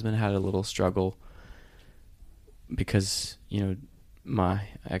and Jasmine had a little struggle, because, you know, my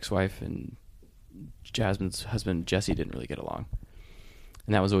ex-wife and Jasmine's husband, Jesse, didn't really get along.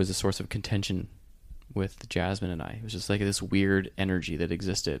 And that was always a source of contention with Jasmine and I. It was just like this weird energy that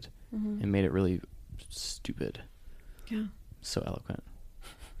existed and made it really stupid. Yeah. So eloquent.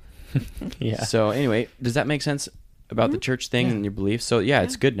 Yeah. So anyway, does that make sense about the church thing and your beliefs? So yeah,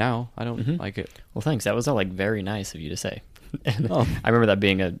 it's good now. I don't like it. Well, thanks. That was all like very nice of you to say. And Oh. I remember that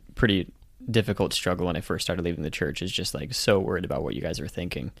being a pretty difficult struggle when I first started leaving the church, is just like so worried about what you guys are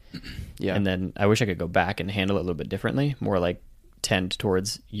thinking. Yeah. And then I wish I could go back and handle it a little bit differently, more like tend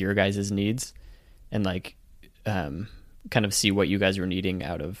towards your guys' needs and like kind of see what you guys were needing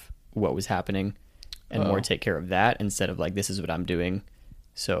out of what was happening and more take care of that instead of like, this is what I'm doing.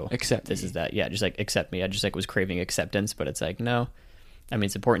 So Accept this me. is that. Yeah. Just like accept me. I just like was craving acceptance, but it's like, no, I mean,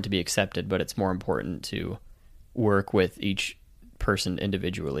 it's important to be accepted, but it's more important to work with each person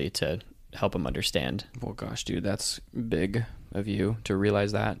individually to help them understand. Well, gosh, dude, that's big of you to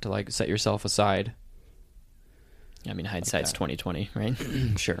realize that, to like set yourself aside. I mean, hindsight's 20/20,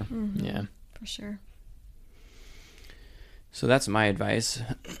 right? Sure. Yeah. For sure. So that's my advice.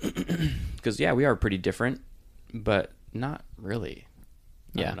 Because yeah, we are pretty different, but not really.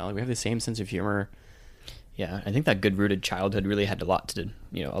 I Yeah. don't know, we have the same sense of humor. Yeah, I think that good rooted childhood really had a lot to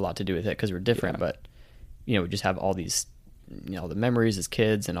do with it, because we're different, Yeah. but we just have all these, all the memories as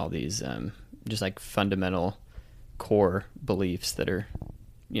kids and all these just like fundamental core beliefs that are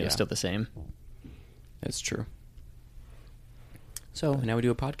still the same. That's true. So now we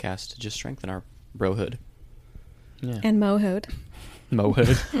do a podcast to just strengthen our brohood. Yeah. And Mohode.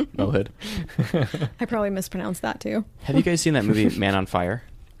 Mohud. Mohud. I probably mispronounced that too. Have you guys seen that movie Man on Fire?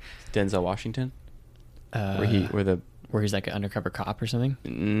 Denzel Washington, where he's like an undercover cop or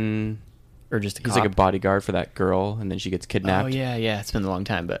something, or just a he's cop. like a bodyguard for that girl, and then she gets kidnapped. Oh yeah. It's been a long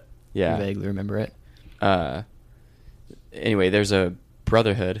time, but Yeah. I vaguely remember it. Anyway, there's a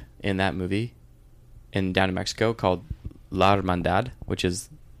brotherhood in that movie, down in Mexico, called La Hermandad, which is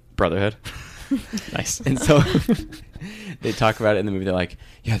brotherhood. Nice. And so they talk about it in the movie. They're like,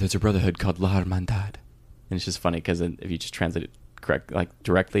 yeah, there's a brotherhood called La Hermandad. And it's just funny because if you just translate it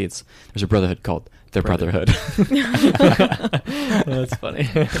directly, there's a brotherhood called the Brotherhood. That's funny.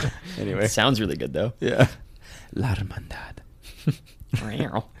 Anyway. Sounds really good though. Yeah. La Hermandad.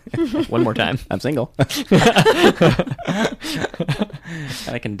 One more time. I'm single. And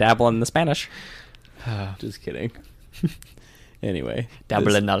I can dabble in the Spanish. Just kidding. Anyway.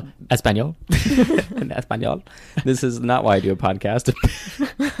 Dabble in Espanol. In Espanol. This is not why I do a podcast.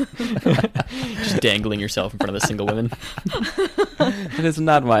 Just dangling yourself in front of the single women. It is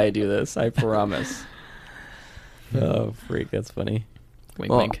not why I do this. I promise. Oh, freak. That's funny.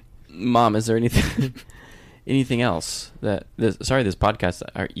 Wink, Well, wink. Mom, is there anything else this podcast,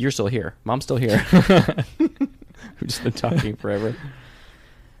 you're still here. Mom's still here. We've just been talking forever.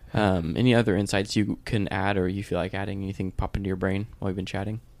 Any other insights you can add, or you feel like adding? Anything pop into your brain while we've been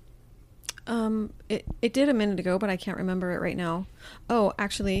chatting? It did a minute ago, but I can't remember it right now. Oh,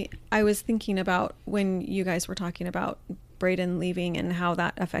 actually, I was thinking about when you guys were talking about Braden leaving and how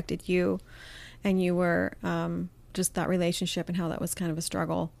that affected you, and you were just that relationship and how that was kind of a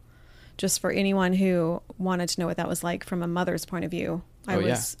struggle. Just for anyone who wanted to know what that was like from a mother's point of view, I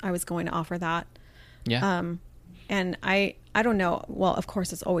was going to offer that. Yeah. And I don't know. Well, of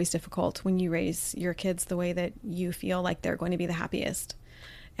course, it's always difficult when you raise your kids the way that you feel like they're going to be the happiest,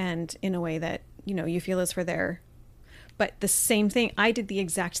 and in a way that, you feel is for their. But the same thing, I did the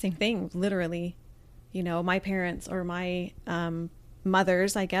exact same thing, literally. My parents, or my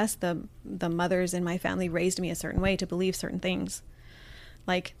mothers, I guess, the mothers in my family raised me a certain way to believe certain things.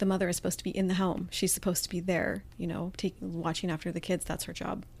 Like, the mother is supposed to be in the home. She's supposed to be there, watching after the kids. That's her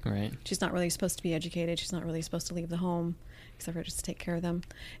job. Right. She's not really supposed to be educated. She's not really supposed to leave the home, except for just to take care of them.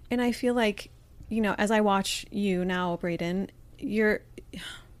 And I feel like as I watch you now, Braden,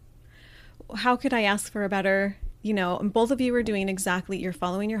 how could I ask for a better, both of you are doing exactly, you're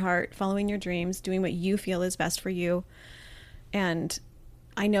following your heart, following your dreams, doing what you feel is best for you. And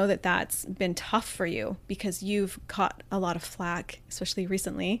I know that that's been tough for you because you've caught a lot of flack, especially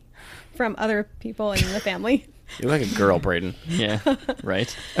recently, from other people in the family. You're like a girl, Braden. Yeah,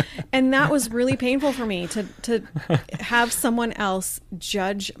 right. And that was really painful for me to have someone else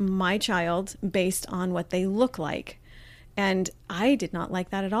judge my child based on what they look like. And I did not like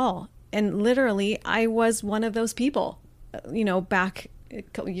that at all. And literally, I was one of those people, back a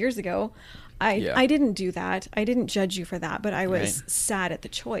couple years ago. I didn't do that. I didn't judge you for that, but I was sad at the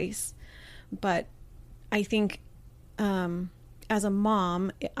choice. But I think as a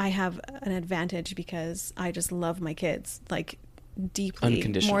mom, I have an advantage because I just love my kids like deeply,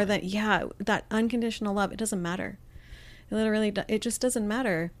 more than that unconditional love. It doesn't matter. It literally, it just doesn't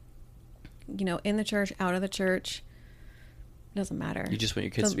matter. In the church, out of the church. It doesn't matter. You just want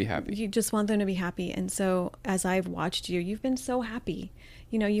your kids to be happy. You just want them to be happy. And so as I've watched you, you've been so happy.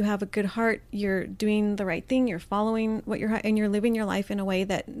 You have a good heart. You're doing the right thing. You're following what and you're living your life in a way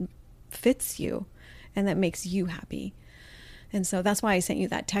that fits you and that makes you happy. And so that's why I sent you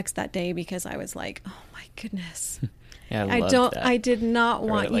that text that day, because I was like, oh my goodness. Yeah, I did not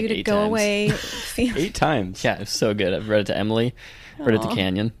want you to go away. 8 times. Yeah, it's so good. I've read it to Emily, read it to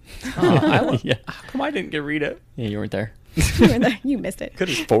Canyon. How come I didn't get read it? Yeah, you weren't there. You missed it. Could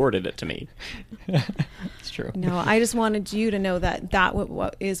have forwarded it to me. It's true. No, I just wanted you to know that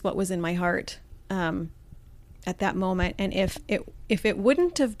what was in my heart at that moment. And if it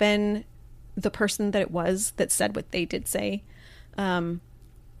wouldn't have been the person that it was that said what they did say,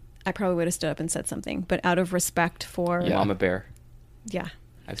 I probably would have stood up and said something. But out of respect for Mama Bear. Yeah.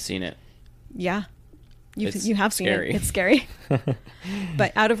 I've seen it. Yeah. You have seen scary. it. It's scary.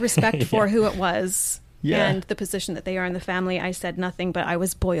 But out of respect for who it was and the position that they are in the family, I said nothing, but I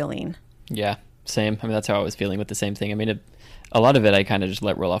was boiling. Yeah, same. I mean, that's how I was feeling with the same thing. I mean, a lot of it I kind of just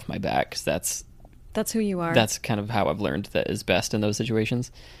let roll off my back, because that's who you are. That's kind of how I've learned that is best in those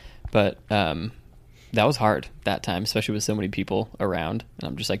situations. But that was hard that time, especially with so many people around. And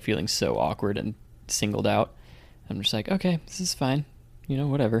I'm just like feeling so awkward and singled out. I'm just like, okay, this is fine.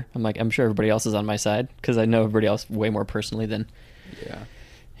 Whatever. I'm like, I'm sure everybody else is on my side, because I know everybody else way more personally than...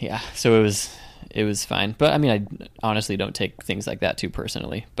 Yeah. So it was fine. But I mean, I honestly don't take things like that too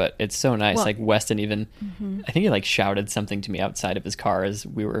personally. But it's so nice. Like Weston even, I think he like shouted something to me outside of his car as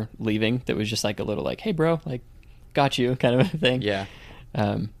we were leaving. That was just like a little like, "Hey, bro, like, got you," kind of a thing. Yeah.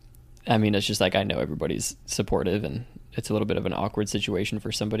 I mean, it's just like I know everybody's supportive, and it's a little bit of an awkward situation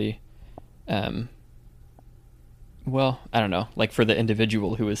for somebody. Well, I don't know. Like for the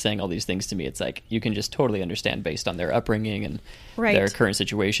individual who was saying all these things to me, it's like you can just totally understand based on their upbringing and their current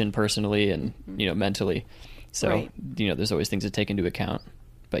situation personally and mentally. So there's always things to take into account.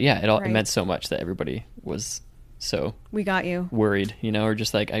 But yeah, it meant so much that everybody was so we got you worried, or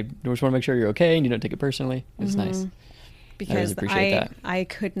just like I just want to make sure you're okay and you don't take it personally. It's nice. Because I really appreciate that. I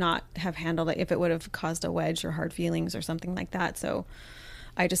could not have handled it if it would have caused a wedge or hard feelings or something like that. So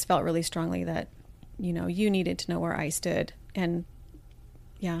I just felt really strongly that you needed to know where I stood. And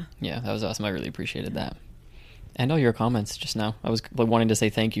yeah, that was awesome. I really appreciated that. And all your comments just now. I was wanting to say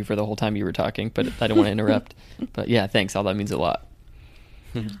thank you for the whole time you were talking, but I don't want to interrupt. But yeah, thanks. All that means a lot.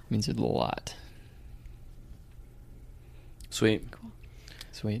 It means a lot. Sweet. Cool.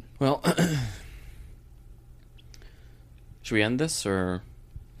 Sweet. Well, should we end this or?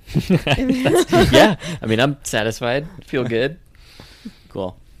 Yeah. I mean, I'm satisfied. Feel good.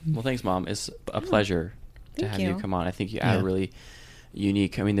 Cool. Well, thanks, Mom. It's a pleasure to have you come on. I think you add a really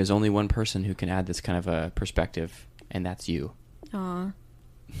unique... I mean, there's only one person who can add this kind of a perspective, and that's you. Aw.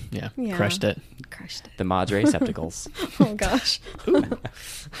 Yeah. Crushed it. The Madre Receptacles. Oh, gosh. Well,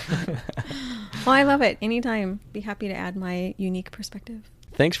 I love it. Anytime. Be happy to add my unique perspective.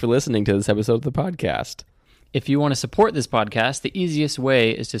 Thanks for listening to this episode of the podcast. If you want to support this podcast, the easiest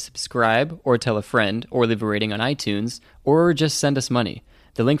way is to subscribe or tell a friend or leave a rating on iTunes or just send us money.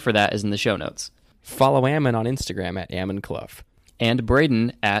 The link for that is in the show notes. Follow Ammon on Instagram at AmmonClough. And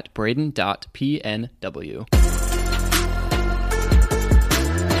Braden at braden.pnw.